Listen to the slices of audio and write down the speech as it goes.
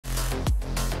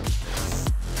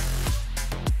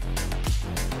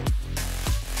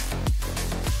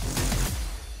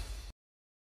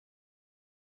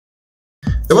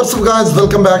Hey, what's up guys,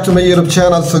 welcome back to my YouTube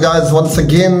channel. So guys, once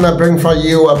again I bring for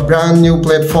you a brand new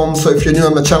platform. So if you're new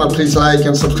on my channel, please like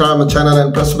and subscribe my channel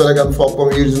and press the bell icon for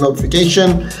upcoming videos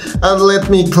notification. And let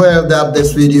me clear that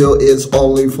this video is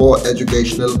only for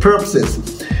educational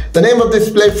purposes. The name of this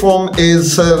platform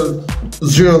is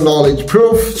Zero Knowledge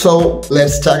Proof. So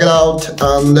let's check it out.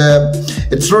 And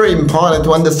it's very important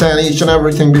to understand each and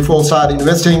everything before starting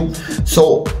investing.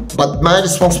 But my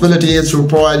responsibility is to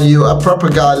provide you a proper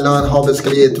guideline how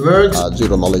basically it works.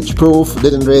 Zero Knowledge Proof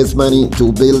didn't raise money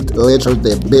to build, later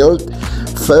they built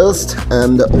first,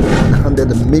 and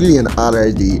 100 million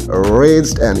already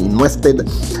raised and invested.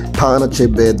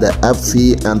 Partnership with the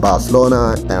FC and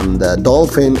Barcelona and the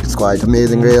Dolphins. It's quite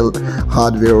amazing, real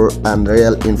hardware and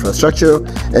real infrastructure.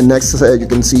 And next you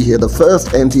can see here the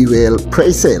first anti-whale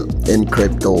pre-sale in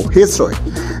crypto history.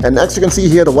 And next you can see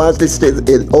here the whitelist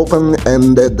is open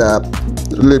and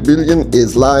the billion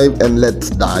is live, and let's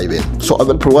dive in. So I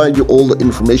will provide you all the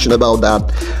information about that,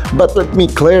 but let me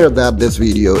clear that this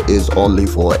video is only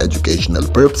for educational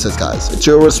purposes, guys. It's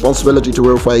your responsibility to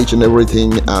verify each and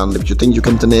everything, and if you think you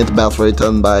can generate the best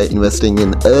return by investing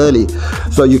in early,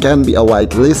 so you can be a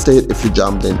whitelisted if you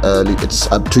jumped in early. It's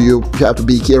up to you. You have to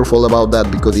be careful about that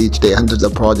because each day hundreds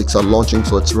of projects are launching,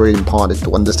 so it's very important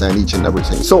to understand each and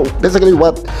everything. So basically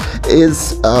what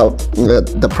is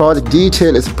the project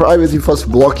detail is privacy first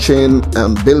blockchain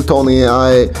and built on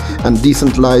AI and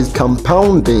decentralized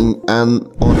compounding and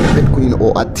on Bitcoin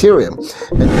or Ethereum,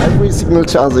 and every single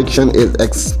transaction is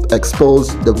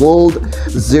exposed. The world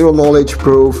zero knowledge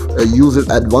proof uses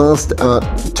advanced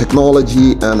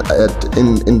technology and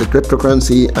in the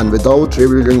cryptocurrency and without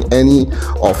revealing any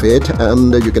of it.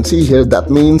 And you can see here that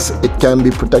means it can be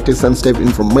protected sensitive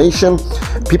information.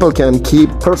 People can keep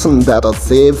personal data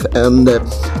safe, and the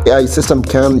AI system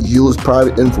can use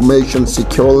private information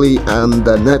securely, and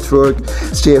the network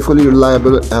stay fully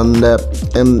reliable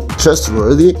and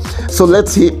trustworthy. So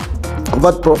let's see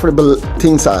what profitable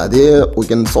things are there. We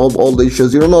can solve all the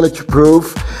issues. Zero knowledge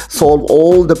proof solve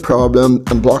all the problem,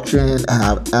 and blockchain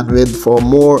have advocated for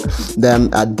more than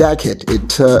a decade.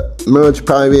 It merged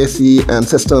privacy and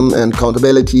system and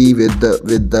accountability with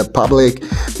the public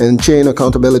and chain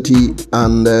accountability,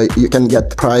 and you can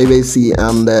get privacy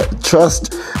and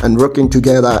trust and working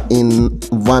together in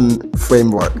one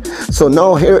framework. So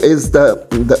now here is the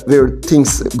where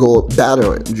things go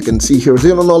better. You can see here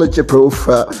zero knowledge proof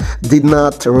did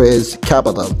not raise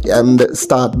capital and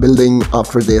start building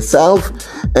after they self,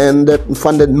 and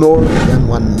funded more than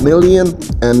 1 million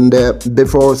and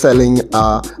before selling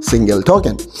a single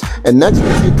token. And next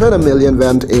we see 20 million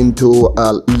went into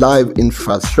live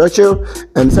infrastructure,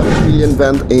 and 7 million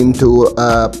went into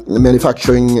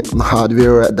manufacturing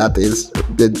hardware that is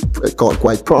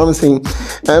quite promising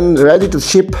and ready to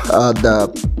ship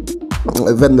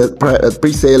when the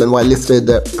pre-sale and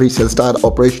whitelisted pre-sale start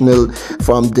operational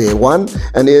from day one.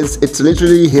 And it's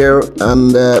literally here,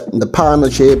 and the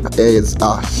partnership is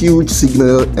a huge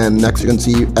signal. And next you can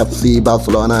see FC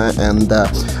Barcelona and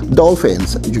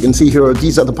Dolphins. You can see here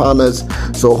these are the partners,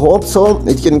 so hope so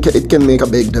it can make a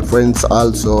big difference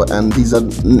also. And these are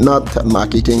not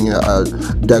marketing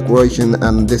decoration,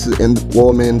 and this is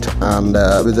involvement and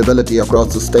visibility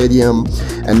across the stadium.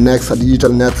 And next a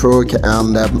digital network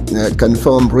and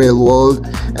confirm real world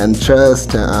and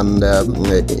trust and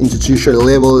institutional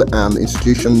level, and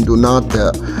institution do not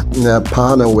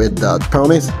partner with the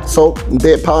promise, so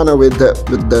they partner with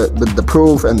the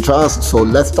proof and trust. So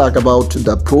let's talk about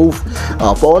the proof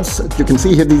pods. You can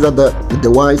see here these are the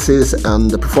devices and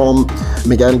the perform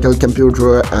mechanical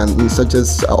computer, and such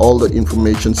as all the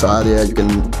information are there. You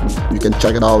can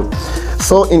check it out.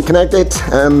 So in connected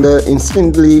and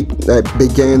instantly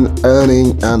begin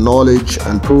earning knowledge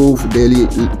and proof daily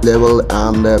level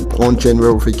and on-chain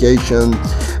verification,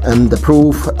 and the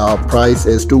proof price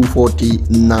is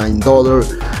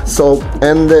 $249. So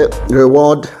and the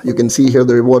reward, you can see here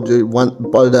the reward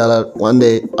 $1 one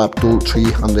day up to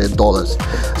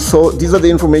 $300. So these are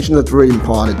the information that's very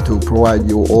important to provide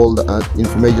you all the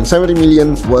information. 70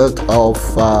 million worth of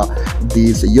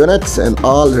these units and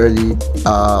already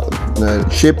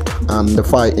shipped, and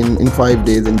in 5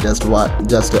 days in just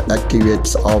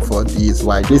activates of these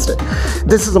whitelisted.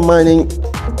 This is a mining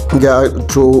go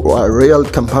through real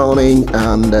compounding,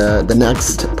 and the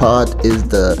next part is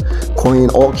the coin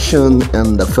auction,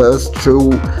 and the first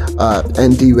true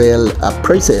anti-whale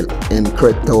pre-sale in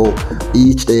crypto.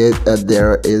 Each day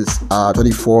there is a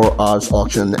 24 hours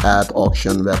auction at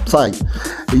auction website.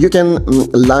 You can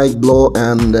like below,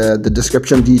 and the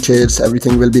description details,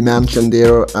 everything will be mentioned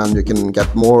there, and you can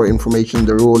get more information.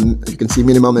 The rule, you can see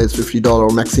minimum is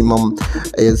 $50, maximum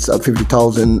is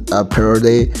 50,000 per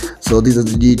day. So this is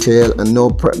the detail, and no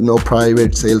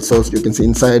private sales source. You can see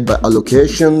inside by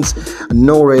allocations,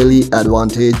 no really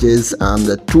advantages,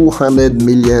 and 200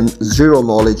 million zero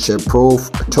knowledge proof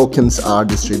tokens are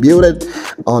distributed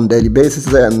on daily basis,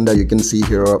 and you can see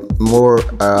here more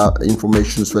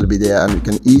informations will be there, and you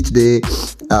can each day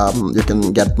you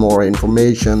can get more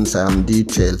informations and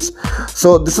details.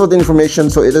 So this was the information.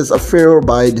 So it is a fair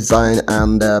by design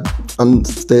and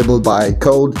unstable by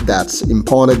code. That's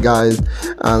important, guys,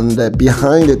 and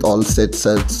behind it all sits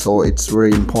so it's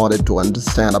very important to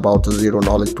understand about the zero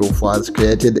knowledge proof was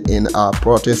created in a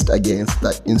protest against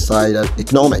the insider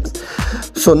economics.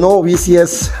 So no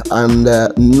VCS and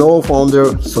no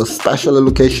founder, so special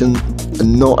allocation,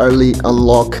 no early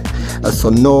unlock, so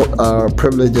no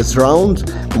privileges round,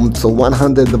 so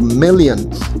 100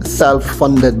 million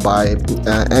self-funded by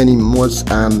animals,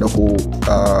 and who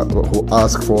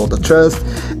ask for the trust,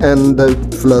 and the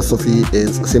philosophy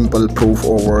is simple proof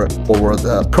over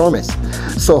the promise.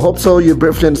 So hope so you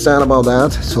briefly understand about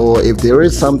that. So if there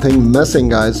is something missing,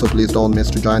 guys, so please don't miss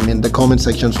to join me in the comment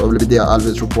section. So I will be there,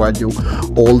 always provide you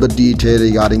all the detail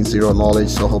regarding zero knowledge.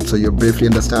 So hope so you briefly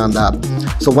understand that.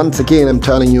 So once again, I'm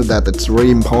telling you that it's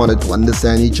very important to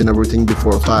understand each and everything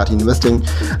before start investing,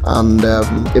 and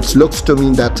it looks to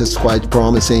me that is quite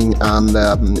promising, and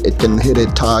it can hit a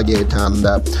target, and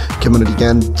community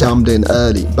can jump in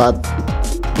early, but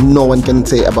no one can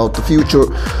say about the future.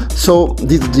 So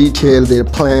this detail, their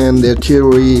plan, their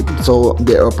theory, so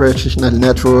their operational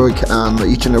network, and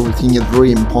each and everything is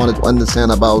very important to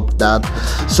understand about that.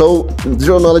 So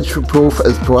zero knowledge proof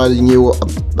is providing you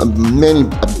many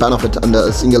benefits under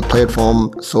a single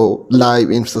platform. So live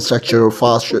infrastructure,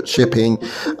 fast shipping,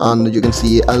 and you can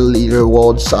see early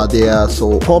rewards are there.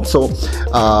 So hope so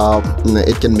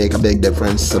it can make a big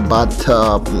difference, but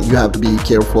you have to be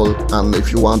careful, and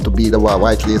if you want to be the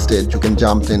whitelisted, you can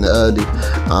jump in early,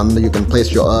 and you can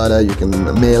place your order, you can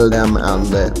mail them, and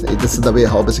this is the way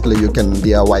how basically you can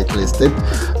be a whitelisted.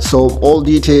 So all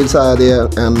details are there,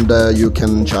 and you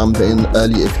can jump in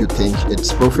early if you think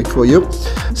it's perfect for you.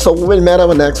 So we'll meet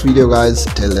our next video, guys.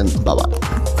 Till then, bye bye.